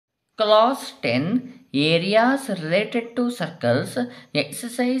Class 10 Areas related to circles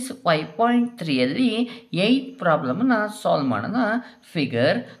exercise 5.3 8th ಪ್ರಾಬ್ಲಮ್ನ solve ಮಾಡೋಣ.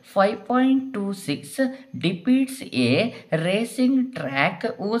 Figure 5.26 depicts a racing track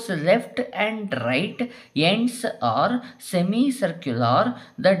whose left and right ends are semicircular.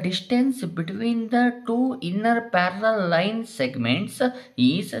 The distance between the two inner parallel line segments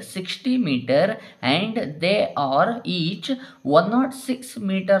is 60 meter and they are each 106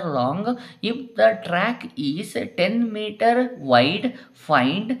 meter long. If the track is 10 meter wide,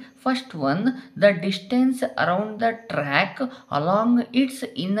 find first one the distance around the track along its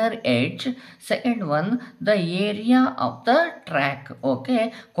inner edge, second one the area of the track. Okay,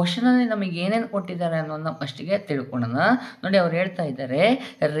 question ಅಲ್ಲಿ ನಮಗೆ ಏನೇನು ಕೊಟ್ಟಿದ್ದಾರೆ ಅನ್ನೋದನ್ನ ಫಸ್ಟಿಗೆ ತಿಳ್ಕೊಳ್ಳೋಣ. ನೋಡಿ, ಅವ್ರು ಹೇಳ್ತಾ ಇದ್ದಾರೆ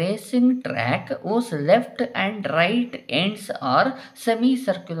racing track ಓಸ್ left and right ends are semi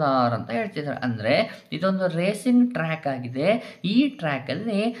circular ಅಂತ ಹೇಳ್ತಿದ್ದಾರೆ. ಅಂದರೆ ಇದೊಂದು ರೇಸಿಂಗ್ ಟ್ರ್ಯಾಕ್ ಆಗಿದೆ. ಈ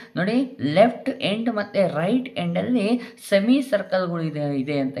ಟ್ರ್ಯಾಕಲ್ಲಿ ನೋಡಿ ಲೆಫ್ಟ್ ಎಂಡ್ ಮತ್ತು ರೈಟ್ ಎಂಡಲ್ಲಿ ಸೆಮಿ ಸರ್ಕಲ್ಗಳು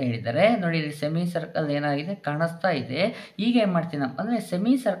ಇದೆ ಅಂತ ಹೇಳಿದ್ದಾರೆ. ನೋಡಿ, ಇಲ್ಲಿ ಸೆಮಿ ಸರ್ಕಲ್ ಏನಾಗಿದೆ ಕಾಣಿಸ್ತಾ ಇದೆ. ಈಗ ಏನು ಮಾಡ್ತೀನಪ್ಪ ಅಂದರೆ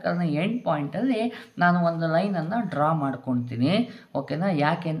ಸೆಮಿ ಸರ್ಕಲ್ನ ಎಂಡ್ ಪಾಯಿಂಟಲ್ಲಿ ನಾನು ಒಂದು ಲೈನನ್ನು ಡ್ರಾ ಮಾಡ್ಕೊಳ್ತೀನಿ. ಓಕೆನಾ?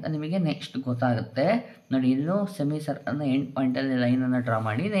 ಯಾಕೆ ಅಂತ ನಿಮಗೆ ನೆಕ್ಸ್ಟ್ ಗೊತ್ತಾಗುತ್ತೆ. ನೋಡಿ, ಇಲ್ಲೂ ಸೆಮಿ ಸರ್ಕಲ್ನ ಎಂಡ್ ಪಾಯಿಂಟಲ್ಲಿ ಲೈನನ್ನು ಡ್ರಾ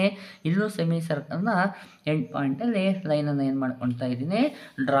ಮಾಡಿದ್ದೀನಿ. ಇಲ್ಲೂ ಸೆಮಿ ಸರ್ಕಲ್ನ ಎಂಡ್ ಪಾಯಿಂಟಲ್ಲಿ ಲೈನನ್ನು ಏನು ಮಾಡ್ಕೊಳ್ತಾ ಇದ್ದೀನಿ,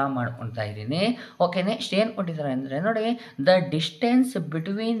 ಡ್ರಾ ಮಾಡ್ಕೊಳ್ತಾ ಇದ್ದೀನಿ. ಓಕೆ, ನೆಕ್ಸ್ಟ್ ಏನು ಕೊಟ್ಟಿದ್ದಾರೆ ಅಂದರೆ ನೋಡಿ, the distance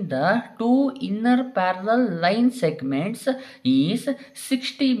between the two inner parallel line segments is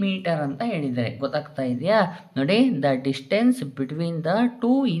 60 metre ಅಂತ ಹೇಳಿದ್ದಾರೆ. ಗೊತ್ತಾಗ್ತಾ ಇದೆಯಾ? ನೋಡಿ, the distance between the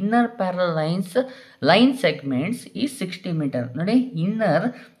two inner parallel line segments is 60 metre. ನೋಡಿ, ಇನ್ನರ್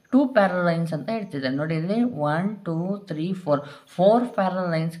 2 ಪ್ಯಾರಲ್ ಲೈನ್ಸ್ ಅಂತ ಹೇಳ್ತಿದ್ದಾರೆ. ನೋಡಿ, ಇಲ್ಲಿ 1 2 3 4 ಪ್ಯಾರಲ್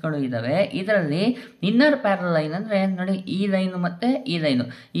ಲೈನ್ಸ್ಗಳು ಇದ್ದಾವೆ. ಇದರಲ್ಲಿ ಇನ್ನರ್ ಪ್ಯಾರಲ್ ಲೈನ್ ಅಂದರೆ ನೋಡಿ ಈ ಲೈನು ಮತ್ತು ಈ ಲೈನು,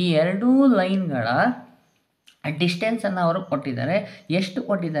 ಈ ಎರಡೂ ಲೈನ್ಗಳ ಡಿಸ್ಟೆನ್ಸನ್ನು ಅವರು ಕೊಟ್ಟಿದ್ದಾರೆ. ಎಷ್ಟು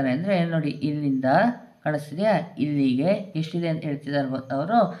ಕೊಟ್ಟಿದ್ದಾರೆ ಅಂದರೆ ನೋಡಿ, ಇಲ್ಲಿಂದ ಕಾಣಿಸ್ತಿದೆಯಾ, ಇಲ್ಲಿಗೆ ಎಷ್ಟಿದೆ ಅಂತ ಹೇಳ್ತಿದ್ದಾರೆ ಗೊತ್ತಾ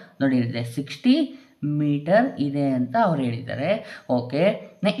ಅವರು? ನೋಡಿ, ಇಲ್ಲಿದೆ 60 ಮೀಟರ್ ಇದೆ ಅಂತ ಅವ್ರು ಹೇಳಿದ್ದಾರೆ. ಓಕೆ,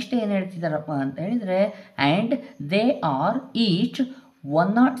 ನೆಕ್ಸ್ಟ್ ಏನು ಹೇಳ್ತಿದ್ದಾರಪ್ಪ ಅಂತ ಹೇಳಿದರೆ and they are each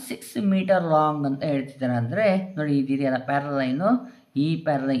 106 metre long ಅಂತ ಹೇಳ್ತಿದ್ದಾರೆ. ಅಂದರೆ ನೋಡಿ, ಇದೆಯಲ್ಲ ಪ್ಯಾರಲ್ ಲೈನು, ಈ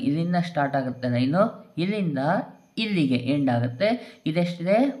ಪ್ಯಾರಲ್ ಲೈನ್ ಇಲ್ಲಿಂದ ಸ್ಟಾರ್ಟ್ ಆಗುತ್ತೆ ಲೈನು, ಇಲ್ಲಿಂದ ಇಲ್ಲಿಗೆ ಎಂಡ್ ಆಗುತ್ತೆ.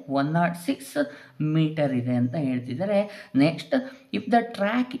 ಇದೆಷ್ಟಿದೆ? 106 ಮೀಟರ್ ಇದೆ ಅಂತ ಹೇಳ್ತಿದ್ದಾರೆ. Next, if the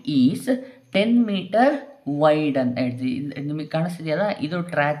track is 10 metre wide ಅಂತ ಹೇಳ್ತೀವಿ. ನಿಮಗೆ ಕಾಣಿಸ್ತಿದೆಯಲ್ಲ, ಇದು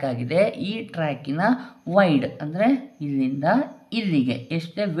ಟ್ರ್ಯಾಕ್ ಆಗಿದೆ. ಈ ಟ್ರ್ಯಾಕಿನ ವೈಡ್ ಅಂದರೆ ಇಲ್ಲಿಂದ ಇಲ್ಲಿಗೆ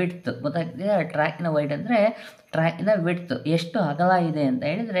ಎಷ್ಟೇ ವಿಡ್ತ್ ಗೊತ್ತಾಗ್ತಿದೆ. ಟ್ರ್ಯಾಕಿನ ವೈಡ್ ಅಂದರೆ ಟ್ರ್ಯಾಕಿನ ವಿಡ್ತ್ ಎಷ್ಟು ಅಗಲ ಇದೆ ಅಂತ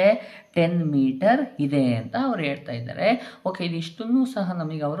ಹೇಳಿದರೆ 10 ಮೀಟರ್ ಇದೆ ಅಂತ ಅವ್ರು ಹೇಳ್ತಾ ಇದ್ದಾರೆ. ಓಕೆ, ಇದಿಷ್ಟನ್ನು ಸಹ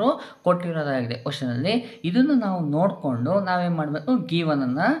ನಮಗೆ ಅವರು ಕೊಟ್ಟಿರೋದಾಗಿದೆ ಕ್ವಶನಲ್ಲಿ. ಇದನ್ನು ನಾವು ನೋಡಿಕೊಂಡು ನಾವೇನು ಮಾಡಬೇಕು,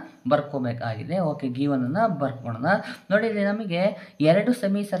 ಗೀವನನ್ನು ಬರ್ಕೋಬೇಕಾಗಿದೆ. ಓಕೆ, ಗೀವನನ್ನು ಬರ್ಕೊಳ್ಳೋಣ. ನೋಡಿ, ಇಲ್ಲಿ ನಮಗೆ 2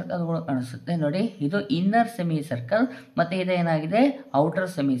 ಸೆಮಿ ಸರ್ಕಲ್ಗಳು ಕಾಣಿಸುತ್ತೆ. ನೋಡಿ, ಇದು ಇನ್ನರ್ ಸೆಮಿ ಸರ್ಕಲ್ ಮತ್ತು ಇದೇನಾಗಿದೆ ಔಟರ್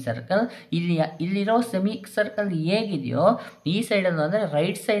ಸೆಮಿ ಸರ್ಕಲ್. ಇಲ್ಲಿರೋ ಸೆಮಿ ಸರ್ಕಲ್ ಹೇಗಿದೆಯೋ ಈ ಸೈಡಲ್ಲೂ ಅಂದರೆ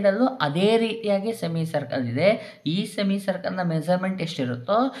ರೈಟ್ ಸೈಡಲ್ಲೂ ಅದೇ ರೀತಿಯಾಗಿ ಸೆಮಿ ಸರ್ಕಲ್ ಇದೆ. ಈ ಸೆಮಿ ಸರ್ಕಲ್ನ ಮೆಜರ್ಮೆಂಟ್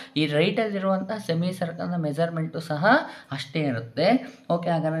ಎಷ್ಟಿರುತ್ತೋ ಈ ರೈಟಲ್ಲಿರುವಂಥ ಸೆಮಿ ಸರ್ಕಲ್ನ ಮೆಜರ್ಮೆಂಟು ಸಹ ಅಷ್ಟೇ ಇರುತ್ತೆ. ಓಕೆ,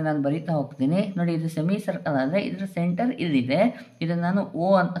 ಹಾಗಾದರೆ ನಾನು ಬರೀತಾ ಹೋಗ್ತೀನಿ. ನೋಡಿ, ಇದು ಸೆಮಿ ಸರ್ಕಲ್ ಅಂದರೆ ಇದರ ಸೆಂಟರ್ ಇಲ್ಲಿದೆ. ಇದನ್ನು ನಾನು ಓ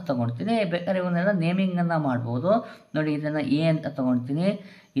ಅಂತ ತೊಗೊಳ್ತೀನಿ. ಬೇಕಾದ್ರೆ ಇವನ್ನೆಲ್ಲ ನೇಮಿಂಗನ್ನು ಮಾಡ್ಬೋದು. ನೋಡಿ, ಇದನ್ನು ಎ ಅಂತ ತೊಗೊಳ್ತೀನಿ,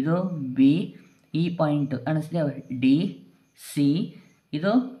 ಇದು ಬಿ, ಈ ಪಾಯಿಂಟು ಕಾಣಿಸ್ಲಿ ಡಿ, ಸಿ,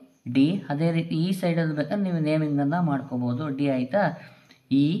 ಇದು ಡಿ. ಅದೇ ರೀತಿ ಈ ಸೈಡಲ್ಲಿ ಬೇಕಾದ್ರೆ ನೀವು ನೇಮಿಂಗನ್ನು ಮಾಡ್ಕೋಬೋದು. ಡಿ ಆಯಿತಾ?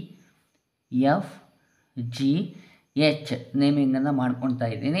 ಇ, ಎಫ್, ಜಿ, ಎಚ್ ನೇಮಿಂಗನ್ನು ಮಾಡ್ಕೊಳ್ತಾ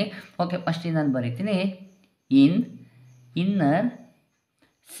ಇದ್ದೀನಿ. ಓಕೆ, ಫಸ್ಟಿಗೆ ನಾನು ಬರೀತೀನಿ ಇನ್ನರ್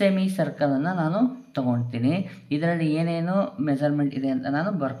ಸೆಮಿ ಸರ್ಕಲನ್ನು ನಾನು ತೊಗೊಳ್ತೀನಿ. ಇದರಲ್ಲಿ ಏನೇನು ಮೆಜರ್ಮೆಂಟ್ ಇದೆ ಅಂತ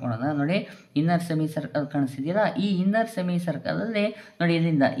ನಾನು ಬರ್ಕೊಳ್ಳೋಣ. ನೋಡಿ, ಇನ್ನರ್ ಸೆಮಿ ಸರ್ಕಲ್ ಕಾಣಿಸ್ತಿದೆಯಲ್ಲ, ಈ ಇನ್ನರ್ ಸೆಮಿ ಸರ್ಕಲಲ್ಲಿ ನೋಡಿ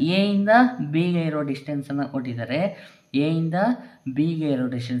ಇಲ್ಲಿಂದ ಎ ಇಂದ ಬಿಗೆ ಇರೋ ಡಿಸ್ಟೆನ್ಸನ್ನು ಕೊಟ್ಟಿದ್ದಾರೆ. ಎ ಇಂದ ಬಿಗೆ ಇರೋ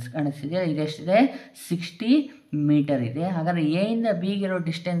ಡಿಸ್ಟೆನ್ಸ್ ಕಾಣಿಸ್ತಿದೆಯಲ್ಲ, ಇದೆಷ್ಟಿದೆ? 60 ಮೀಟರ್ ಇದೆ. ಹಾಗಾದರೆ ಎ ಇಂದ ಬಿಗೆ ಇರೋ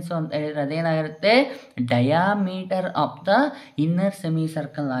ಡಿಸ್ಟೆನ್ಸು ಅಂತ ಹೇಳಿದರೆ ಅದೇನಾಗಿರುತ್ತೆ? Diameter of the inner semi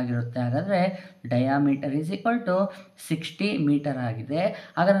circle ಆಗಿರುತ್ತೆ. ಹಾಗಾದರೆ diameter is equal to 60 metre ಆಗಿದೆ.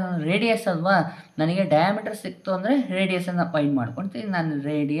 ಹಾಗಾದರೆ ನಾನು ರೇಡಿಯಸ್ ಅಲ್ವಾ, ನನಗೆ ಡಯಾಮೀಟರ್ ಸಿಕ್ತು ಅಂದರೆ ರೇಡಿಯಸನ್ನು ಫೈಂಡ್ ಮಾಡ್ಕೊಳ್ತೀನಿ. ನಾನು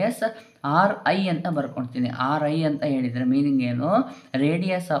ರೇಡಿಯಸ್ RI ಅಂತ ಬರ್ಕೊಳ್ತೀನಿ. RI ಅಂತ ಹೇಳಿದರೆ ಮೀನಿಂಗ್ ಏನು?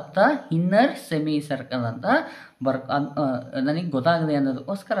 Radius of the inner semi circle ಅಂತ ನನಗೆ ಗೊತ್ತಾಗಲಿ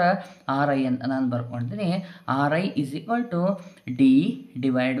ಅನ್ನೋದಕ್ಕೋಸ್ಕರ RI ಅಂತ ನಾನು ಬರ್ಕೊಳ್ತೀನಿ. RI is equal to D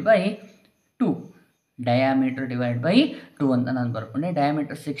divide by 2, diameter divide by 2 ಅಂತ ನಾನು ಬರ್ಕೊಂಡೆ.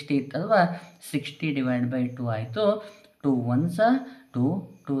 ಡಯಾಮೀಟರ್ 60 ಇತ್ತಲ್ವ, 60 ಡಿವೈಡ್ ಬೈ 2 ಆಯಿತು. 2 1s 2,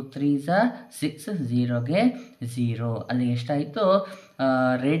 2 3s 6, 0ಗೆ 0. ಅಲ್ಲಿ ಎಷ್ಟಾಯಿತು?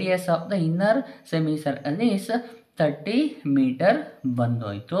 Radius of the inner semi circle is 30 metre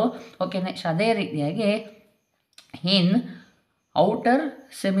ಬಂದೋಯ್ತು. Okay, next ಅದೇ ರೀತಿಯಾಗಿ ಇನ್ ಔಟರ್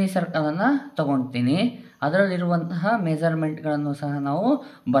ಸೆಮಿ ಸರ್ಕಲನ್ನು ತಗೊಳ್ತೀನಿ. ಅದರಲ್ಲಿರುವಂತಹ ಮೆಜರ್ಮೆಂಟ್ಗಳನ್ನು ಸಹ ನಾವು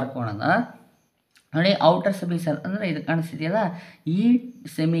ಬರ್ಕೊಳ್ಳೋಣ. ನೋಡಿ, ಔಟರ್ ಸೆಮಿ ಸರ್ಕಲ್ ಅಂದರೆ ಇದು ಕಾಣಿಸ್ತಿದೆಯಲ್ಲ, ಈ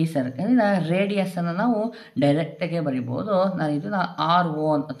ಸೆಮಿ ಸರ್ಕಲಿನ ರೇಡಿಯಸನ್ನು ನಾವು ಡೈರೆಕ್ಟಾಗೆ ಬರಿಬೋದು. ನಾನು ಇದನ್ನು RO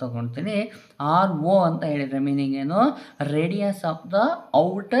ಅಂತ ತೊಗೊಳ್ತೀನಿ. RO ಅಂತ ಹೇಳಿದರೆ ಮೀನಿಂಗ್ ಏನು? Radius of the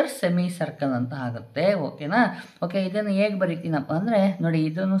outer semi circle ಅಂತ ಆಗುತ್ತೆ. ಓಕೆನಾ? ಓಕೆ, ಇದನ್ನು ಹೇಗೆ ಬರಿತೀನಪ್ಪ ಅಂದರೆ ನೋಡಿ,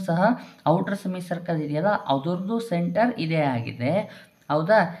 ಇದನ್ನು ಸಹ ಔಟರ್ ಸೆಮಿ ಸರ್ಕಲ್ ಇದೆಯಲ್ಲ, ಅದರದ್ದು ಸೆಂಟರ್ ಇದೇ ಆಗಿದೆ.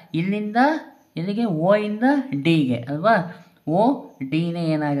 ಹೌದಾ? ಇಲ್ಲಿಂದ ಇಲ್ಲಿಗೆ O ಇಂದ Dಗೆ ಅಲ್ವಾ? O Dನೇ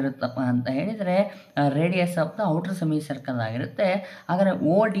ಏನಾಗಿರುತ್ತಪ್ಪ ಅಂತ ಹೇಳಿದರೆ radius of the outer semi circle ಆಗಿರುತ್ತೆ. ಹಾಗಾದರೆ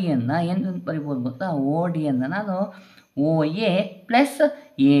OD ಅನ್ನು ಏನು ಬರಿಬೋದು ಗೊತ್ತಾ? OD ಅನ್ನು ನಾನು OA ಪ್ಲಸ್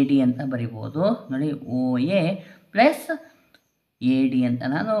AD ಅಂತ ಬರಿಬೋದು. ನೋಡಿ, OA ಪ್ಲಸ್ AD ಅಂತ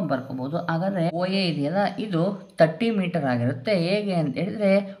ನಾನು ಬರ್ಕೋಬೋದು. ಹಾಗಾದರೆ OA ಇದೆಯಲ್ಲ, ಇದು 30 ಮೀಟರ್ ಆಗಿರುತ್ತೆ. ಹೇಗೆ ಅಂತ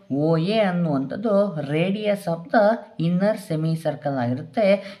ಹೇಳಿದರೆ OA ಅನ್ನುವಂಥದ್ದು radius of the inner semi circle ಆಗಿರುತ್ತೆ.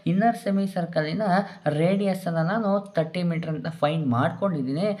 ಇನ್ನರ್ ಸೆಮಿ ಸರ್ಕಲಿನ ರೇಡಿಯಸನ್ನು ನಾನು 30 ಮೀಟರ್ ಅಂತ ಫೈಂಡ್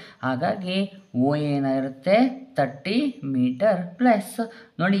ಮಾಡ್ಕೊಂಡಿದ್ದೀನಿ. ಹಾಗಾಗಿ OA ಏನಾಗಿರುತ್ತೆ? 30 ಮೀಟರ್ ಪ್ಲಸ್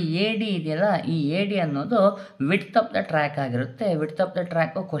ನೋಡಿ AD ಇದೆಯಲ್ಲ, ಈ AD ಅನ್ನೋದು ವಿಡ್ತ್ ಆಫ್ ದ ಟ್ರ್ಯಾಕ್ ಆಗಿರುತ್ತೆ. ವಿಡ್ತ್ ಆಫ್ ದ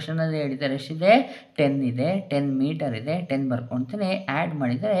ಟ್ರ್ಯಾಕು ಕ್ವಶನಲ್ಲಿ ಹೇಳಿದ್ದಾರೆ ಎಷ್ಟಿದೆ? 10 ಇದೆ. 10 ಮೀಟರ್ ಇದೆ. 10 ಬರ್ಕೊಳ್ತೀನಿ. ಆ್ಯಡ್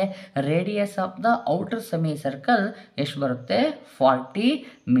ಮಾಡಿದರೆ radius of the outer semi circle ಎಷ್ಟು ಬರುತ್ತೆ? 40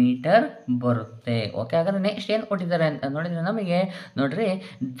 ಮೀಟರ್ ಬರುತ್ತೆ. ಓಕೆ, ಹಾಗಾದರೆ ನೆಕ್ಸ್ಟ್ ಏನು ಕೊಟ್ಟಿದ್ದಾರೆ ಅಂತ ನೋಡಿದರೆ ನಮಗೆ ನೋಡ್ರಿ,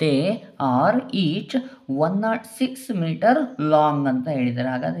 they are each 106 metre long ಅಂತ ಹೇಳಿದ್ದಾರೆ.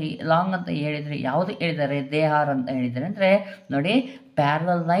 ಹಾಗಾದರೆ ಲಾಂಗ್ ಅಂತ ಹೇಳಿದರೆ ಯಾವುದು ಹೇಳಿದ್ದಾರೆ? ದೇ ಆರ್ ಅಂತ ಹೇಳಿದ್ದಾರೆ ಅಂದರೆ ನೋಡಿ,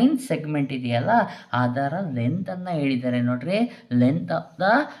 ಪ್ಯಾರಲಲ್ ಲೈನ್ ಸೆಗ್ಮೆಂಟ್ ಇದೆಯಲ್ಲ, ಅದರ ಲೆಂತನ್ನು ಹೇಳಿದ್ದಾರೆ. ನೋಡ್ರಿ, length of the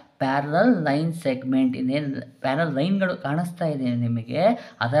parallel line segment ಇದೆ. ಪ್ಯಾರಲ್ ಲೈನ್ಗಳು ಕಾಣಿಸ್ತಾ ಇದೆ ನಿಮಗೆ,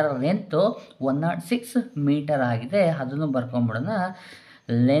 ಅದರ ಲೆಂತು 106 ಮೀಟರ್ ಆಗಿದೆ. ಅದನ್ನು ಬರ್ಕೊಂಬಿಡೋಣ.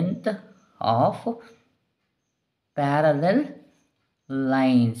 ಲೆಂತ್ ಆಫ್ ಪ್ಯಾರಲಲ್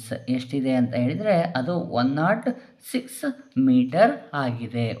ಲೈನ್ಸ್ ಎಷ್ಟಿದೆ ಅಂತ ಹೇಳಿದರೆ ಅದು 106 ಮೀಟರ್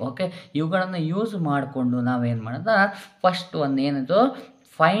ಆಗಿದೆ. ಓಕೆ, ಇವುಗಳನ್ನು ಯೂಸ್ ಮಾಡಿಕೊಂಡು ನಾವೇನು ಮಾಡೋದ? ಫಸ್ಟ್ ಒಂದು ಏನದು?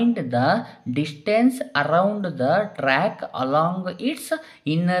 Find the distance around the track along it's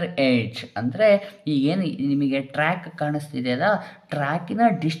inner edge. ಅಂದರೆ ಈಗೇನು ನಿಮಗೆ ಟ್ರ್ಯಾಕ್ ಕಾಣಿಸ್ತಿದೆಯಲ್ಲ, ಟ್ರ್ಯಾಕಿನ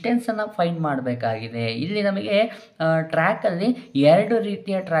ಡಿಸ್ಟೆನ್ಸನ್ನು ಫೈಂಡ್ ಮಾಡಬೇಕಾಗಿದೆ. ಇಲ್ಲಿ ನಮಗೆ ಟ್ರ್ಯಾಕಲ್ಲಿ 2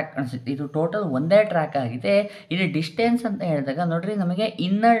 ರೀತಿಯ ಟ್ರ್ಯಾಕ್ ಕಾಣಿಸುತ್ತೆ. ಇದು ಟೋಟಲ್ ಒಂದೇ ಟ್ರ್ಯಾಕ್ ಆಗಿದೆ. ಇಲ್ಲಿ ಡಿಸ್ಟೆನ್ಸ್ ಅಂತ ಹೇಳಿದಾಗ ನೋಡ್ರಿ, ನಮಗೆ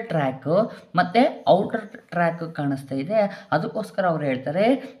ಇನ್ನರ್ ಟ್ರ್ಯಾಕು ಮತ್ತು ಔಟರ್ ಟ್ರ್ಯಾಕ್ ಕಾಣಿಸ್ತಾ ಇದೆ. ಅದಕ್ಕೋಸ್ಕರ ಅವ್ರು ಹೇಳ್ತಾರೆ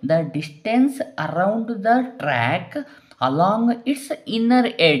the distance around the track along it's inner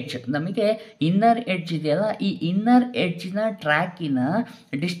edge. ನಮಗೆ ಇನ್ನರ್ ಎಡ್ಜ್ ಇದೆಯಲ್ಲ, ಈ ಇನ್ನರ್ ಎಡ್ಜಿನ ಟ್ರ್ಯಾಕಿನ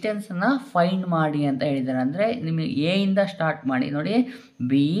ಡಿಸ್ಟೆನ್ಸನ್ನು ಫೈಂಡ್ ಮಾಡಿ ಅಂತ ಹೇಳಿದ್ದಾರೆ. ಅಂದರೆ ನಿಮಗೆ ಎ ಇಂದ ಸ್ಟಾರ್ಟ್ ಮಾಡಿ ನೋಡಿ,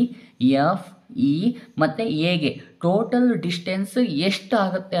 B, F, E ಮತ್ತು ಎಗೆ ಟೋಟಲ್ ಡಿಸ್ಟೆನ್ಸ್ ಎಷ್ಟು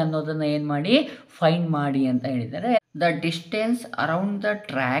ಆಗುತ್ತೆ ಅನ್ನೋದನ್ನು ಏನು ಮಾಡಿ? ಫೈಂಡ್ ಮಾಡಿ ಅಂತ ಹೇಳಿದ್ದಾರೆ. The distance around the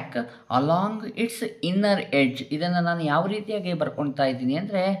track along it's inner edge. ಇದನ್ನು ನಾನು ಯಾವ ರೀತಿಯಾಗಿ ಬರ್ಕೊಳ್ತಾ ಇದ್ದೀನಿ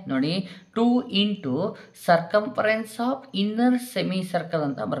ಅಂದರೆ ನೋಡಿ, 2 into circumference of inner semi circle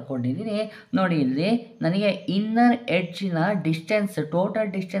ಅಂತ ಬರ್ಕೊಂಡಿದ್ದೀನಿ. ನೋಡಿ, ಇಲ್ಲಿ ನನಗೆ ಇನ್ನರ್ ಎಡ್ಜಿನ ಡಿಸ್ಟೆನ್ಸ್,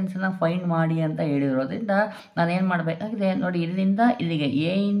 ಟೋಟಲ್ ಡಿಸ್ಟೆನ್ಸನ್ನು ಫೈಂಡ್ ಮಾಡಿ ಅಂತ ಹೇಳಿರೋದ್ರಿಂದ ನಾನು ಏನು ಮಾಡಬೇಕಾಗಿದೆ? ನೋಡಿ, ಇಲ್ಲಿಂದ ಇಲ್ಲಿಗೆ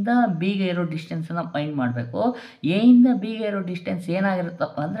ಎ ಇಂದ ಬಿಗೆ ಇರೋ ಡಿಸ್ಟೆನ್ಸನ್ನು ಫೈಂಡ್ ಮಾಡಬೇಕು. ಎ ಇಂದ ಬಿಗೆ ಇರೋ ಡಿಸ್ಟೆನ್ಸ್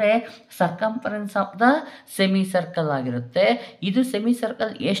ಏನಾಗಿರುತ್ತಪ್ಪ ಅಂದರೆ circumference of the semi circle ಆಗಿರುತ್ತೆ. ಇದು ಸೆಮಿ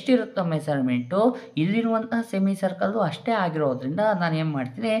ಸರ್ಕಲ್ ಎಷ್ಟಿರುತ್ತೋ ಮೆಜರ್ಮೆಂಟು, ಇಲ್ಲಿರುವಂತಹ ಸೆಮಿ ಸರ್ಕಲ್ಲು ಅಷ್ಟೇ ಆಗಿರೋದ್ರಿಂದ ನಾನು ಏನು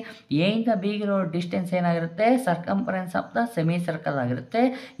ಮಾಡ್ತೀನಿ? ಎ ಇಂದ ಬಿಗಿರೋ ಡಿಸ್ಟೆನ್ಸ್ ಏನಾಗಿರುತ್ತೆ? Circumference of the semi circle ಆಗಿರುತ್ತೆ.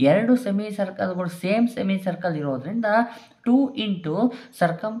 2 ಸೆಮಿ ಸರ್ಕಲ್ಗಳು ಸೇಮ್ ಸೆಮಿ ಸರ್ಕಲ್ ಇರೋದ್ರಿಂದ 2 into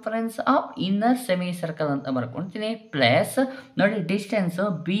circumference of inner semi circle ಅಂತ ಬರ್ಕೊಳ್ತೀನಿ. ಪ್ಲಸ್ ನೋಡಿ, ಡಿಸ್ಟೆನ್ಸು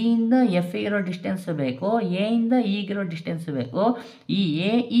ಬಿ ಇಂದ ಎಫ್ ಇರೋ ಡಿಸ್ಟೆನ್ಸ್ ಬೇಕು, ಎ ಇಂದ ಈಗಿರೋ ಡಿಸ್ಟೆನ್ಸ್ ಬೇಕು. ಈ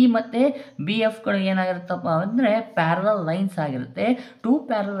ಎ ಇ ಮತ್ತು ಬಿ ಎಫ್ಗಳು ಏನಾಗಿರುತ್ತಪ್ಪ ಅಂದರೆ ಪ್ಯಾರಲಲ್ ಲೈನ್ಸ್ ಆಗಿರುತ್ತೆ. 2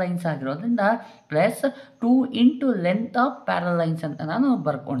 ಪ್ಯಾರಲಲ್ ಲೈನ್ಸ್ ಆಗಿರೋದ್ರಿಂದ plus 2 into length of parallel lines ಅಂತ ನಾನು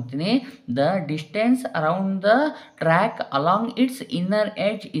ಬರ್ಕೊಳ್ತೀನಿ. The distance around the track along it's inner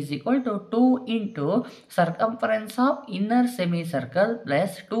edge is equal to 2 into circumference of inner semi circle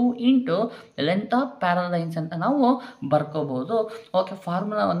plus 2 into length of parallel lines ಅಂತ ನಾವು ಬರ್ಕೋಬೋದು. Okay,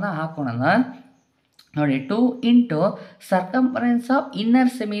 ಫಾರ್ಮುಲಾವನ್ನು ಹಾಕೋಣ. ನೋಡಿ, 2 into circumference of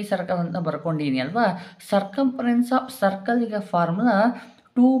inner semi circle ಅಂತ ಬರ್ಕೊಂಡಿದ್ದೀನಿ ಅಲ್ವಾ. Circumference of circle ಈಗ formula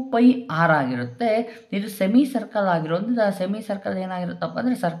 2πr ಆಗಿರುತ್ತೆ. ಇದು semi circle ಆಗಿರೋದ್ರಿಂದ ಸೆಮಿ ಸರ್ಕಲ್ ಏನಾಗಿರುತ್ತಪ್ಪ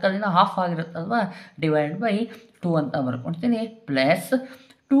ಅಂದರೆ ಸರ್ಕಲಿನ ಹಾಫ್ ಆಗಿರುತ್ತಲ್ವ, ಡಿವೈಡ್ ಬೈ 2 ಅಂತ ಬರ್ಕೊಳ್ತೀನಿ. Plus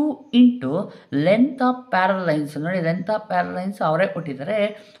 2 into length of parallel lines. ನೋಡಿ, ಲೆಂತ್ ಆಫ್ ಪ್ಯಾರಲ್ ಲೈನ್ಸ್ ಅವರೇ ಕೊಟ್ಟಿದ್ದಾರೆ,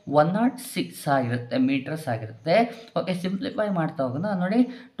 106 ಆಗಿರುತ್ತೆ, ಮೀಟರ್ಸ್ ಆಗಿರುತ್ತೆ. ಓಕೆ, ಸಿಂಪ್ಲಿಫೈ ಮಾಡ್ತಾ ಹೋಗೋಣ. ನೋಡಿ,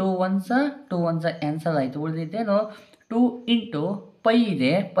 2 1s ಕ್ಯಾನ್ಸಲ್ ಆಯಿತು. ಉಳಿದಿದ್ದೇನು 2 ಇಂಟು ಪೈ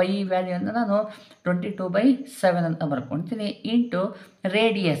ಇದೆ, ಪೈ ವ್ಯಾಲ್ಯೂ ಅಂತ ನಾನು 22/7 ಅಂತ ಬರ್ಕೊಳ್ತೀನಿ, into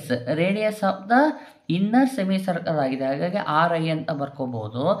radius of the inner semi circle ಆಗಿದೆ, ಹಾಗಾಗಿ RI ಅಂತ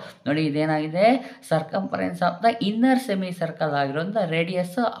ಬರ್ಕೋಬಹುದು. ನೋಡಿ, ಇದೇನಾಗಿದೆ, circumference of the inner semi circle ಆಗಿರೋದ್ರಿಂದ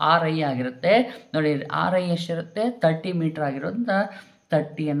ರೇಡಿಯಸ್ RI ಆಗಿರುತ್ತೆ. ನೋಡಿ, RI ಎಷ್ಟಿರುತ್ತೆ, 30 ಮೀಟರ್ ಆಗಿರೋದ್ರಿಂದ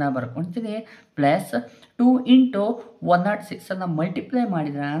 30 ಬರ್ಕೊಳ್ತೀನಿ, ಪ್ಲಸ್ 2 ಇಂಟು 106 ಮಲ್ಟಿಪ್ಲೈ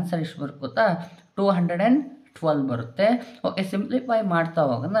ಮಾಡಿದರೆ ಆನ್ಸರ್ ಎಷ್ಟು ಬರ್ಕೋತಾ 212 ಬರುತ್ತೆ. ಓಕೆ, ಸಿಂಪ್ಲಿಫೈ ಮಾಡ್ತಾ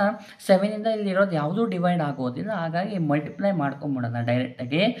ಹೋಗೋಣ. 7ಇಂದ ಇಲ್ಲಿರೋದು ಯಾವುದೂ ಡಿವೈಡ್ ಆಗೋದಿಲ್ಲ, ಹಾಗಾಗಿ ಮಲ್ಟಿಪ್ಲೈ ಮಾಡ್ಕೊಂಬಿಡೋಣ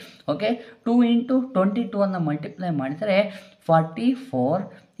ಡೈರೆಕ್ಟಾಗಿ. ಓಕೆ, 2 ಇಂಟು 22 ಮಲ್ಟಿಪ್ಲೈ ಮಾಡಿದರೆ 44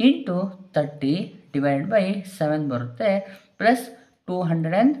 ಇಂಟು 30 ಡಿವೈಡ್ ಬೈ 7 ಬರುತ್ತೆ, ಪ್ಲಸ್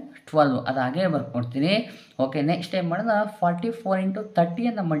 212 ಅದು ಹಾಗೆ ಬರ್ಕೊಡ್ತೀನಿ. ಓಕೆ, ನೆಕ್ಸ್ಟ್ ಏನು ಮಾಡೋಣ, 44 ಇಂಟು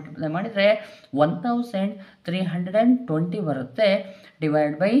 30 ಮಲ್ಟಿಪ್ಲೈ ಮಾಡಿದರೆ 1320 ಬರುತ್ತೆ,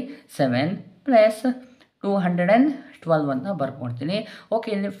 ಡಿವೈಡ್ ಬೈ 7 ಪ್ಲಸ್ 212 ಅಂತ ಬರ್ಕೊಡ್ತೀನಿ. ಓಕೆ,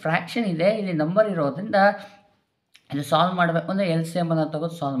 ಇಲ್ಲಿ ಫ್ರ್ಯಾಕ್ಷನ್ ಇದೆ, ಇಲ್ಲಿ ನಂಬರ್ ಇರೋದ್ರಿಂದ ಇದು ಸಾಲ್ವ್ ಮಾಡಬೇಕು ಅಂದರೆ LCM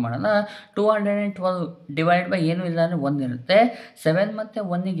ತೆಗೆದು ಸಾಲ್ವ್ ಮಾಡೋಣ. 212 ಡಿವೈಡ್ ಬೈ ಏನೂ ಇಲ್ಲ ಅಂದರೆ 1 ಇರುತ್ತೆ. 7 ಮತ್ತು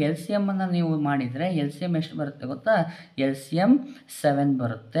 1ಗೆ LCM ನೀವು ಮಾಡಿದರೆ LCM ಎಷ್ಟು ಬರುತ್ತೆ ಗೊತ್ತಾ, LCM 7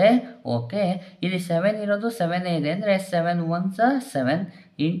 ಬರುತ್ತೆ. ಓಕೆ, ಇಲ್ಲಿ 7 ಇರೋದು 7 ಇದೆ ಅಂದರೆ 7 1s 7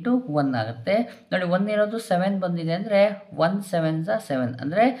 ಇಂಟು 1 ಆಗುತ್ತೆ. ನೋಡಿ, 1 ಇರೋದು 7 ಬಂದಿದೆ ಅಂದರೆ 1 7s 7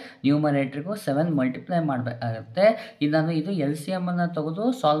 ಅಂದರೆ ನ್ಯೂಮರೇಟ್ರಿಗೂ 7 ಮಲ್ಟಿಪ್ಲೈ ಮಾಡಬೇಕಾಗುತ್ತೆ. ನಾನು ಇದು LCM ತೆಗೆದು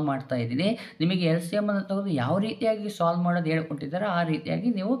ಸಾಲ್ವ್ ಮಾಡ್ತಾ ಇದ್ದೀನಿ. ನಿಮಗೆ LCM ತೆಗೆದು ಯಾವ ರೀತಿಯಾಗಿ ಸಾಲ್ವ್ ಮಾಡೋದು ಹೇಳ್ಕೊಟ್ಟಿದ್ದಾರೆ ಆ ರೀತಿಯಾಗಿ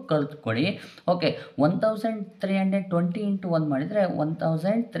ನೀವು ಕಲ್ತ್ಕೊಳ್ಳಿ. ಓಕೆ, 1320 ಇಂಟು 1 ಮಾಡಿದರೆ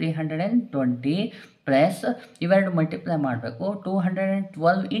 1320 ಪ್ಲಸ್ ಇವೆರಡು ಮಲ್ಟಿಪ್ಲೈ ಮಾಡಬೇಕು.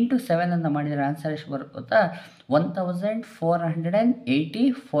 212 ಇಂಟು 7 ಮಾಡಿದರೆ ಆನ್ಸರ್ ಎಷ್ಟು ಬರುತ್ತೆ ಗೊತ್ತಾ,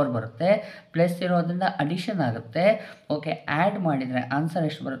 1484 ಬರುತ್ತೆ. ಪ್ಲಸ್ ಇರೋದ್ರಿಂದ ಅಡಿಷನ್ ಆಗುತ್ತೆ. ಓಕೆ, ಆ್ಯಡ್ ಮಾಡಿದರೆ ಆನ್ಸರ್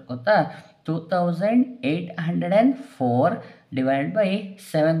ಎಷ್ಟು ಬರುತ್ತೆ ಗೊತ್ತಾ, 2804 ಡಿವೈಡ್ ಬೈ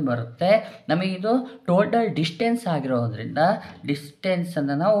 7 ಬರುತ್ತೆ. ನಮಗಿದು ಟೋಟಲ್ ಡಿಸ್ಟೆನ್ಸ್ ಆಗಿರೋದ್ರಿಂದ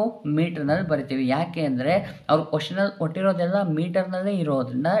ಡಿಸ್ಟೆನ್ಸನ್ನು ನಾವು ಮೀಟರ್ನಲ್ಲಿ ಬರಿತೀವಿ. ಯಾಕೆ ಅಂದರೆ ಅವ್ರು ಕ್ವಶನಲ್ಲಿ ಕೊಟ್ಟಿರೋದೆಲ್ಲ ಮೀಟರ್ನಲ್ಲೇ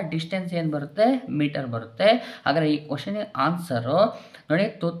ಇರೋದ್ರಿಂದ ಡಿಸ್ಟೆನ್ಸ್ ಏನು ಬರುತ್ತೆ, ಮೀಟರ್ ಬರುತ್ತೆ. ಹಾಗಾದರೆ ಈ ಕ್ವಶನಿಗೆ ಆನ್ಸರು ನೋಡಿ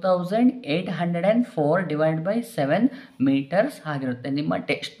 2804 ಡಿವೈಡ್ ಬೈ 7 ಮೀಟರ್ಸ್ ಆಗಿರುತ್ತೆ. ನಿಮ್ಮ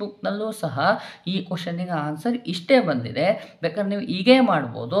ಟೆಕ್ಸ್ಟ್ ಬುಕ್ನಲ್ಲೂ ಸಹ ಈ ಕ್ವಶನಿಗೆ ಆನ್ಸರ್ ಇಷ್ಟೇ ಬಂದಿದೆ. ಬೇಕಾದ್ರೆ ನೀವು ಹೀಗೇ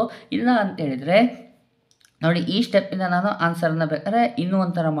ಮಾಡ್ಬೋದು. ಇಲ್ಲ ಅಂತೇಳಿದರೆ ನೋಡಿ, ಈ ಸ್ಟೆಪ್ಪಿಂದ ನಾನು ಆನ್ಸರನ್ನು ಬೇಕಾದ್ರೆ ಇನ್ನೂ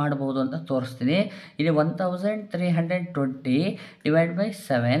ಒಂಥರ ಮಾಡ್ಬೋದು ಅಂತ ತೋರಿಸ್ತೀನಿ. ಇಲ್ಲಿ 1320 ಡಿವೈಡ್ ಬೈ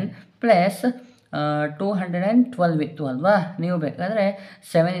 7 ಪ್ಲಸ್ 212 ಇತ್ತು ಅಲ್ವಾ, ನೀವು ಬೇಕಾದರೆ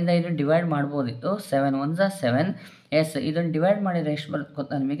 7ಇಂದ ಇದು ಡಿವೈಡ್ ಮಾಡ್ಬೋದಿತ್ತು. 7 1s 7. ಎಸ್, ಇದನ್ನು ಡಿವೈಡ್ ಮಾಡಿದರೆ ಎಷ್ಟು ಬರುತ್ತೆ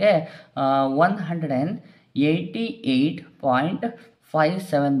ಗೊತ್ತಾ ನಿಮಗೆ,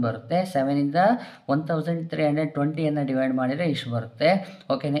 188.57 ಬರುತ್ತೆ. 7ಇಂದ 1320 ಡಿವೈಡ್ ಮಾಡಿದರೆ ಇಷ್ಟು ಬರುತ್ತೆ.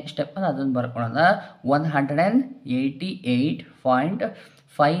 ಓಕೆ, ನೆಕ್ಸ್ಟ್ ಸ್ಟೆಪ್ಪಲ್ಲಿ ಅದನ್ನು ಬರ್ಕೊಳ್ಳೋಣ.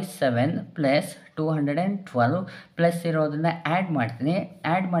 188.57 ಪ್ಲಸ್ 212 ಪ್ಲಸ್ ಇರೋದನ್ನ ಆ್ಯಡ್ ಮಾಡ್ತೀನಿ.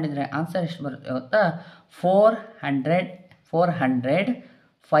 ಆ್ಯಡ್ ಮಾಡಿದರೆ ಆನ್ಸರ್ ಎಷ್ಟು ಬರುತ್ತೆ ಗೊತ್ತಾ,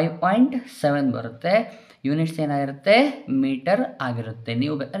 405.7 ಬರುತ್ತೆ. ಯೂನಿಟ್ಸ್ ಏನಾಗಿರುತ್ತೆ, ಮೀಟರ್ ಆಗಿರುತ್ತೆ.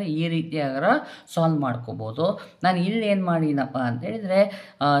 ನೀವು ಬೇಕಾದ್ರೆ ಈ ರೀತಿಯಾಗ ಸಾಲ್ವ್ ಮಾಡ್ಕೋಬೋದು. ನಾನು ಇಲ್ಲಿ ಏನು ಮಾಡಿನಪ್ಪ ಅಂತೇಳಿದರೆ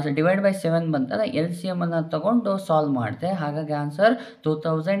ಡಿವೈಡ್ ಬೈ 7 ಬಂತಲ್ಲ, LCM ತೊಗೊಂಡು ಸಾಲ್ವ್ ಮಾಡಿದೆ. ಹಾಗಾಗಿ ಆನ್ಸರ್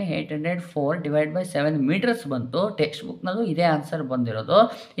 2804 ಡಿವೈಡ್ ಬೈ 7 ಮೀಟರ್ಸ್ ಬಂತು. ಟೆಕ್ಸ್ಟ್ ಬುಕ್ನಲ್ಲೂ ಇದೇ ಆನ್ಸರ್ ಬಂದಿರೋದು.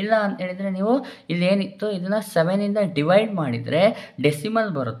 ಇಲ್ಲ ಅಂತೇಳಿದರೆ ನೀವು ಇಲ್ಲಿ ಏನಿತ್ತು ಇದನ್ನು 7ಇಂದ ಡಿವೈಡ್ ಮಾಡಿದರೆ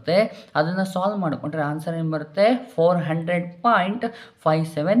ಡೆಸಿಮಲ್ ಬರುತ್ತೆ. ಅದನ್ನು ಸಾಲ್ವ್ ಮಾಡಿಕೊಂಡ್ರೆ ಆನ್ಸರ್ ಏನು ಬರುತ್ತೆ,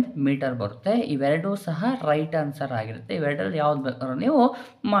 400.57 ಮೀಟರ್ ಬರುತ್ತೆ. ಇವೆರಡೂ ಸಹ ರೈಟ್ ಆನ್ಸರ್ ಆಗಿರುತ್ತೆ. ಇವೆರಡರಲ್ಲಿ ಯಾವ್ದು ಬೇಕಾದ್ರೂ ನೀವು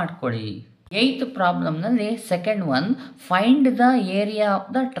ಮಾಡ್ಕೊಳ್ಳಿ. 8th ಪ್ರಾಬ್ಲಮ್ನಲ್ಲಿ second one, find the area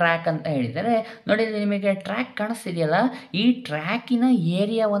of the track ಅಂತ ಹೇಳಿದರೆ. ನೋಡಿ, ನಿಮಗೆ ಟ್ರ್ಯಾಕ್ ಕಾಣಿಸ್ತಿದೆಯಲ್ಲ, ಈ ಟ್ರ್ಯಾಕಿನ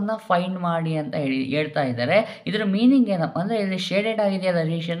ಏರಿಯಾವನ್ನು ಫೈಂಡ್ ಮಾಡಿ ಅಂತ ಹೇಳ್ತಾ ಇದ್ದಾರೆ. ಇದರ ಮೀನಿಂಗ್ ಏನಪ್ಪ ಅಂದರೆ, ಇಲ್ಲಿ ಶೇಡೆಡ್ ಆಗಿದೆಯಲ್ಲ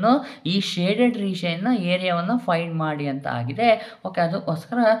ರೀಷನ್ನು, ಈ ಶೇಡೆಡ್ ರೀಷನ್ನ ಏರಿಯಾವನ್ನು ಫೈಂಡ್ ಮಾಡಿ ಅಂತ ಆಗಿದೆ. ಓಕೆ,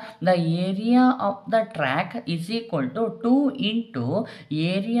 ಅದಕ್ಕೋಸ್ಕರ the area of the track is equal to 2 into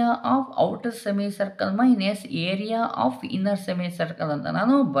area of outer semi circle minus area of inner semi circle ಅಂತ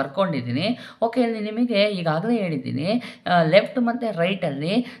ನಾನು ಬರ್ಕೊಂಡಿದ್ದೀನಿ. ಓಕೆ, ಇಲ್ಲಿ ನಿಮಗೆ ಈಗಾಗಲೇ ಹೇಳಿದ್ದೀನಿ ಲೆಫ್ಟ್ ಮತ್ತು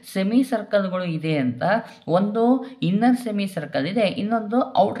ರೈಟಲ್ಲಿ ಸೆಮಿ ಸರ್ಕಲ್ಗಳು ಇದೆ ಅಂತ. ಒಂದು ಇನ್ನರ್ ಸೆಮಿ ಸರ್ಕಲ್ ಇದೆ, ಇನ್ನೊಂದು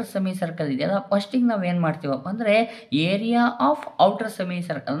ಔಟರ್ ಸೆಮಿ ಸರ್ಕಲ್ ಇದೆಯಲ್ಲ. ಫಸ್ಟಿಗೆ ನಾವು ಏನು ಮಾಡ್ತೀವಪ್ಪ ಅಂದರೆ area of outer semi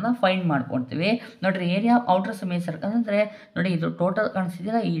ಸರ್ಕಲ್ನ find ಮಾಡ್ಕೊಳ್ತೀವಿ. ನೋಡಿರಿ, area of outer semi circle ಅಂದರೆ ನೋಡಿ ಇದು ಟೋಟಲ್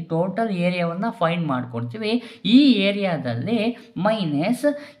ಕಾಣಿಸ್ತಿದೆಯಲ್ಲ, ಈ ಟೋಟಲ್ ಏರಿಯಾವನ್ನು ಫೈಂಡ್ ಮಾಡ್ಕೊಳ್ತೀವಿ. ಈ ಏರಿಯಾದಲ್ಲಿ minus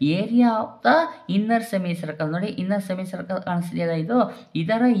area of the inner semi circle. ನೋಡಿ, ಇನ್ನರ್ ಸೆಮಿ ಸರ್ಕಲ್ ಕಾಣಿಸ್ತಿದೆಯಲ್ಲ,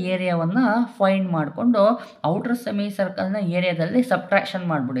 ಇದರ ಏರಿಯಾವನ್ನು ಫೈಂಡ್ ಮಾಡಿಕೊಂಡು ಔಟರ್ ಸೆಮಿ ಸರ್ಕಲ್ನ ಏರಿಯಾದಲ್ಲಿ ಸಬ್ಟ್ರಾಕ್ಷನ್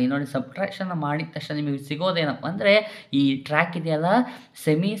ಮಾಡಿಬಿಡಿ. ನೋಡಿ, ಸಬ್ಟ್ರಾಕ್ಷನ್ ಮಾಡಿದ ತಕ್ಷಣ ನಿಮಗೆ ಸಿಗೋದೇನಪ್ಪ ಅಂದರೆ ಈ ಟ್ರ್ಯಾಕ್ ಇದೆಯಲ್ಲ,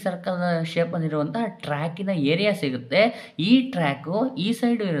 ಸೆಮಿ ಸರ್ಕಲ್ ಶೇಪಲ್ಲಿರುವಂಥ ಟ್ರ್ಯಾಕಿನ ಏರಿಯಾ ಸಿಗುತ್ತೆ. ಈ ಟ್ರ್ಯಾಕು ಈ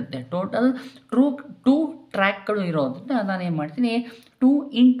ಸೈಡು ಇರುತ್ತೆ. ಟೋಟಲ್ ಟೂ ಟ್ರ್ಯಾಕ್ಗಳು ಇರೋದ್ರಿಂದ ನಾನೇನು ಮಾಡ್ತೀನಿ, 2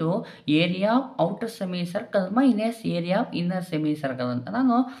 into area outer semi circle minus area inner semi circle ಅಂತ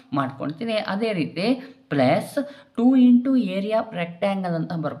ನಾನು ಮಾಡ್ಕೊಳ್ತೀನಿ. ಅದೇ ರೀತಿ ಪ್ಲಸ್ 2 ಇಂಟು ಏರಿಯಾ ರೆಕ್ಟ್ಯಾಂಗಲ್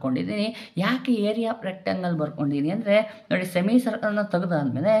ಅಂತ ಬರ್ಕೊಂಡಿದ್ದೀನಿ. ಯಾಕೆ ಏರಿಯಾ ರೆಕ್ಟ್ಯಾಂಗಲ್ ಬರ್ಕೊಂಡಿದ್ದೀನಿ ಅಂದರೆ ನೋಡಿ, ಸೆಮಿ ಸರ್ಕಲ್ನ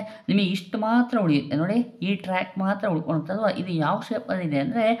ತೆಗೆದಾದ್ಮೇಲೆ ನಿಮಗೆ ಇಷ್ಟು ಮಾತ್ರ ಉಳಿಯುತ್ತೆ. ನೋಡಿ, ಈ ಟ್ರ್ಯಾಕ್ ಮಾತ್ರ ಉಳ್ಕೊಳ್ತಲ್ವ. ಇದು ಯಾವ ಶೇಪಲ್ಲಿದೆ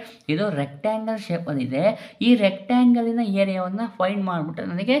ಅಂದರೆ ಇದು ರೆಕ್ಟ್ಯಾಂಗಲ್ ಶೇಪಲ್ಲಿದೆ. ಈ ರೆಕ್ಟ್ಯಾಂಗಲಿನ ಏರಿಯಾವನ್ನು ಫೈಂಡ್ ಮಾಡಿಬಿಟ್ರೆ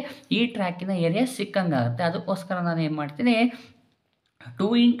ನನಗೆ ಈ ಟ್ರ್ಯಾಕಿನ ಏರಿಯಾ ಸಿಕ್ಕಂಗಾಗುತ್ತೆ. ಅದಕ್ಕೋಸ್ಕರ ನಾನು ಏನು ಮಾಡ್ತೀನಿ, 2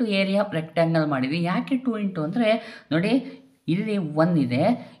 ಇಂಟು ಏರಿಯಾ ರೆಕ್ಟ್ಯಾಂಗಲ್ ಮಾಡಿದ್ವಿ. ಯಾಕೆ 2 ಇಂಟು ಅಂದರೆ ನೋಡಿ, ಇಲ್ಲಿ 1 ಇದೆ,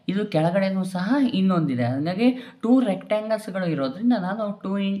 ಇದು ಕೆಳಗಡೆನೂ ಸಹ ಇನ್ನೊಂದಿದೆ. ಹಾಗಾಗಿ 2 ರೆಕ್ಟ್ಯಾಂಗಲ್ಸ್ಗಳು ಇರೋದ್ರಿಂದ ನಾನು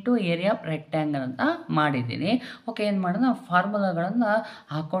 2 ಇಂಟು ಏರಿಯಾ ರೆಕ್ಟ್ಯಾಂಗಲ್ ಅಂತ ಮಾಡಿದ್ದೀನಿ. ಓಕೆ, ಏನು ಮಾಡೋಣ, ಫಾರ್ಮುಲಾಗಳನ್ನು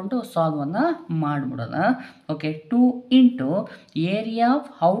ಹಾಕ್ಕೊಂಡು ಸಾಲ್ವನ್ನು ಮಾಡಿಬಿಡೋಣ. Okay, 2 into area of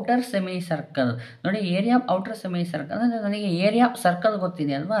outer semi circle. ನೋಡಿ, area of outer semi circle ಅಂದರೆ ನನಗೆ ಏರಿಯಾ ಆಫ್ ಸರ್ಕಲ್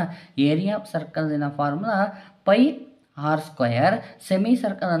ಗೊತ್ತಿದೆ ಅಲ್ವಾ. Area of ಸರ್ಕಲಿನ formula pi R square. Semi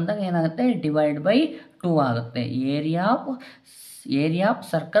circle ಅಂದಾಗ ಏನಾಗುತ್ತೆ, ಡಿವೈಡ್ ಬೈ 2 ಆಗುತ್ತೆ. Area of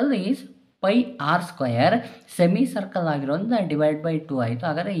circle is pi R square. Semi circle ಆಗಿರೋದ್ರಿಂದ divide by 2 ಆಯಿತು.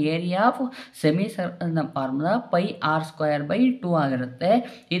 ಹಾಗಾದರೆ area of semi ಸರ್ಕಲ್ನ formula pi R square by 2 ಆಗಿರುತ್ತೆ.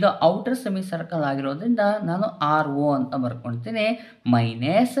 ಇದು ಔಟರ್ ಸೆಮಿ ಸರ್ಕಲ್ ಆಗಿರೋದ್ರಿಂದ ನಾನು RO ಅಂತ ಬರ್ಕೊಳ್ತೀನಿ.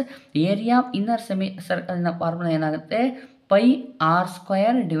 Minus area of inner semi ಸರ್ಕಲ್ನ formula ಏನಾಗುತ್ತೆ, pi R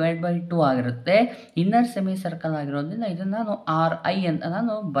square divide by 2 ಆಗಿರುತ್ತೆ. ಇನ್ನರ್ ಸೆಮಿ ಸರ್ಕಲ್ ಆಗಿರೋದ್ರಿಂದ ಇದನ್ನು ನಾನು RI ಅಂತ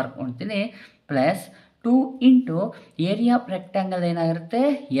ನಾನು ಬರ್ಕೊಳ್ತೀನಿ. Plus 2 into area of rectangle ಏನಾಗಿರುತ್ತೆ,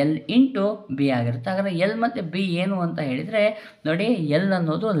 L ಇಂಟು B ಆಗಿರುತ್ತೆ. ಹಾಗಾದರೆ L ಮತ್ತು B ಏನು ಅಂತ ಹೇಳಿದರೆ ನೋಡಿ, L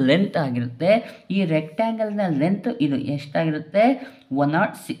ಅನ್ನೋದು ಲೆಂತ್ ಆಗಿರುತ್ತೆ. ಈ ರೆಕ್ಟ್ಯಾಂಗಲ್ನ ಲೆಂತ್ ಇದು ಎಷ್ಟಾಗಿರುತ್ತೆ,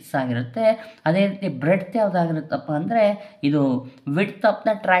 106 ಆಗಿರುತ್ತೆ. ಅದೇ ರೀತಿ ಬ್ರೆಡ್ತ್ ಯಾವುದಾಗಿರುತ್ತಪ್ಪ ಅಂದರೆ ಇದು ವಿಡ್ತ್ ಆಫ್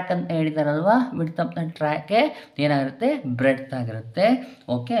ದ ಟ್ರ್ಯಾಕ್ ಅಂತ ಹೇಳಿದಾರಲ್ವ, ವಿಡ್ತ್ ಆಫ್ ದ ಟ್ರ್ಯಾಕೆ ಏನಾಗಿರುತ್ತೆ, ಬ್ರೆಡ್ತ್ ಆಗಿರುತ್ತೆ.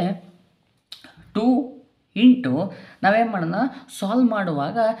 ಓಕೆ, 2 ಇಂಟು ನಾವೇನು ಮಾಡೋಣ, ಸಾಲ್ವ್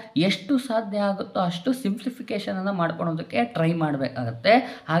ಮಾಡುವಾಗ ಎಷ್ಟು ಸಾಧ್ಯ ಆಗುತ್ತೋ ಅಷ್ಟು ಸಿಂಪ್ಲಿಫಿಕೇಷನನ್ನು ಮಾಡ್ಕೊಳೋದಕ್ಕೆ ಟ್ರೈ ಮಾಡಬೇಕಾಗತ್ತೆ.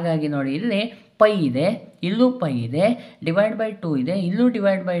 ಹಾಗಾಗಿ ನೋಡಿ, ಇಲ್ಲಿ ಪೈ ಇದೆ, ಇಲ್ಲೂ ಪೈ ಇದೆ, ಡಿವೈಡ್ ಬೈ 2 ಇದೆ, ಇಲ್ಲೂ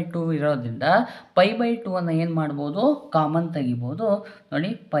ಡಿವೈಡ್ ಬೈ 2 ಇರೋದ್ರಿಂದ ಪೈ ಬೈ 2 ಅನ್ನು ಏನು ಮಾಡ್ಬೋದು, ಕಾಮನ್ ತೆಗಿಬೋದು.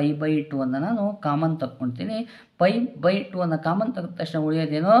 ನೋಡಿ, ಪೈ ಬೈ 2 ಅನ್ನು ನಾನು ಕಾಮನ್ ತಗೊಳ್ತೀನಿ. ಪೈ ಬೈ 2 ಅನ್ನು ಕಾಮನ್ ತೆಗೆದ ತಕ್ಷಣ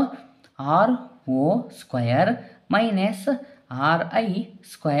ಉಳಿಯೋದೇನೋ RO square minus RI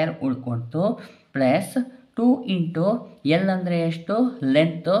square ಉಳ್ಕೊಳ್ತು. Plus 2 into L ಅಂದರೆ ಎಷ್ಟು,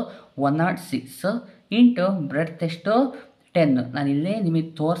 ಲೆಂತು 106 ಇಂಟು ಬ್ರೆಡ್ತ್ ಎಷ್ಟು, 10. ನಾನಿಲ್ಲೇ ನಿಮಗೆ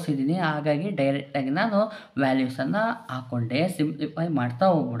ತೋರಿಸಿದ್ದೀನಿ, ಹಾಗಾಗಿ ಡೈರೆಕ್ಟಾಗಿ ನಾನು ವ್ಯಾಲ್ಯೂಸನ್ನು ಹಾಕ್ಕೊಂಡೆ. ಸಿಂಪ್ಲಿಫೈ ಮಾಡ್ತಾ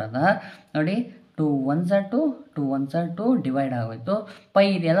ಹೋಗ್ಬಿಡೋಣ. ನೋಡಿ, 2 1s are 2, 2 1s are 2 divide ಆಗೋಯ್ತು. ಪೈ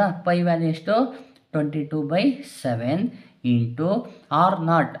ಇದೆಯಲ್ಲ, ಪೈ ವ್ಯಾಲ್ಯೂ ಎಷ್ಟು, 22/7 ಇಂಟು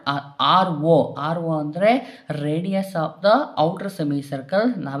RO ಅಂದರೆ radius of the outer semi circle.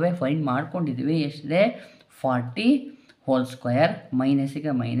 ನಾವೇ ಫೈಂಡ್ ಮಾಡ್ಕೊಂಡಿದ್ದೀವಿ, ಎಷ್ಟಿದೆ, 40 ಹೋಲ್ ಸ್ಕ್ವಯರ್.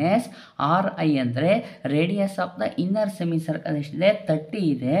 ಮೈನಸ್ಸಿಗೆ ಮೈನಸ್. RI ಅಂದರೆ radius of the inner semi circle ಎಷ್ಟಿದೆ, 30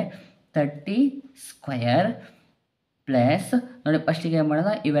 ಇದೆ, 30 ಸ್ಕ್ವಯರ್. ಪ್ಲಸ್ ನೋಡಿ, ಫಸ್ಟಿಗೆ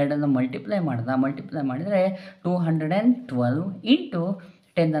ಮಾಡೋಣ, ಇವೆರಡನ್ನು ಮಲ್ಟಿಪ್ಲೈ ಮಾಡಿದರೆ 212 ಇಂಟು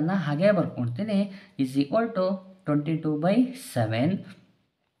 10 ಹಾಗೆ ಬರ್ಕೊಳ್ತೀನಿ. Is equal to 22/7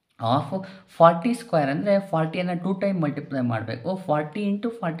 of 40 square ಅಂದರೆ 40ಯನ್ನು 2 ಟೈಮ್ ಮಲ್ಟಿಪ್ಲೈ ಮಾಡಬೇಕು. 40 ಇಂಟು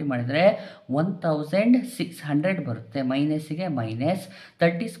 40 ಮಾಡಿದರೆ 1600 ಬರುತ್ತೆ. ಮೈನಸ್ಸಿಗೆ ಮೈನಸ್.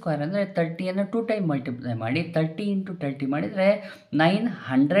 30 ಸ್ಕ್ವಯರ್ ಅಂದರೆ 30ಯನ್ನು 2 ಟೈಮ್ ಮಲ್ಟಿಪ್ಲೈ ಮಾಡಿ, 30 ಇಂಟು 30 ಮಾಡಿದರೆ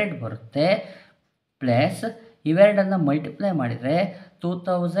 900 ಬರುತ್ತೆ. ಪ್ಲಸ್ ಇವೆರಡನ್ನು ಮಲ್ಟಿಪ್ಲೈ ಮಾಡಿದರೆ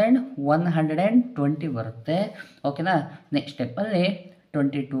 2120 ಬರುತ್ತೆ. ಓಕೆನಾ. ನೆಕ್ಸ್ಟ್ ಸ್ಟೆಪ್ಪಲ್ಲಿ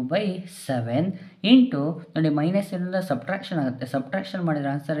 22/7 ಇಂಟು ನೋಡಿ, ಮೈನಸ್ ಇರೋದ್ರಿಂದ ಸಬ್ಟ್ರಾಕ್ಷನ್ ಆಗುತ್ತೆ. ಸಬ್ಟ್ರಾಕ್ಷನ್ ಮಾಡಿದರೆ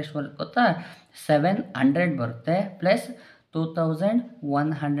ಆನ್ಸರ್ ಎಷ್ಟು ಬರುತ್ತೆ ಗೊತ್ತಾ, 700 ಬರುತ್ತೆ. ಪ್ಲಸ್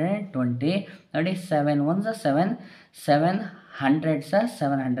 2120 ನೋಡಿ, 7 1s 7, 700s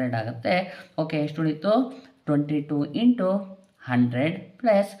 700 ಆಗುತ್ತೆ. ಓಕೆ, ಎಷ್ಟು ಉಳಿತು, 22 ಇಂಟು 100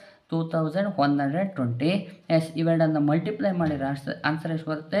 ಪ್ಲಸ್ 2120. ಎಸ್, ಇವೆರಡನ್ನು ಮಲ್ಟಿಪ್ಲೈ ಮಾಡಿದರೆ ಆನ್ಸರ್ ಎಷ್ಟು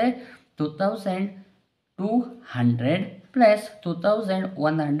ಬರುತ್ತೆ, 2200 ಪ್ಲಸ್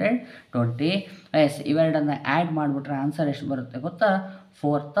 2120. ಎಸ್, ಇವೆರಡನ್ನು ಆ್ಯಡ್ ಮಾಡಿಬಿಟ್ರೆ ಆನ್ಸರ್ ಎಷ್ಟು ಬರುತ್ತೆ ಗೊತ್ತಾ?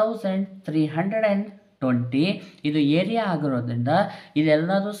 4320. ಇದು ಏರಿಯಾ ಆಗಿರೋದ್ರಿಂದ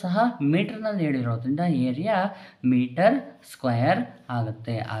ಇದೆಲ್ಲದೂ ಸಹ ಮೀಟರ್ನಲ್ಲಿ ಹೇಳಿರೋದ್ರಿಂದ ಏರಿಯಾ ಮೀಟರ್ ಸ್ಕ್ವೇರ್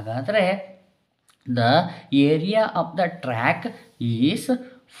ಆಗುತ್ತೆ. ಹಾಗಾದರೆ the area of the track is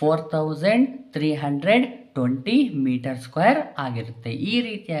 4320 metre square ಆಗಿರುತ್ತೆ. ಈ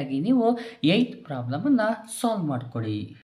ರೀತಿಯಾಗಿ ನೀವು 8th ಪ್ರಾಬ್ಲಮನ್ನು ಸಾಲ್ವ್ ಮಾಡಿಕೊಡಿ.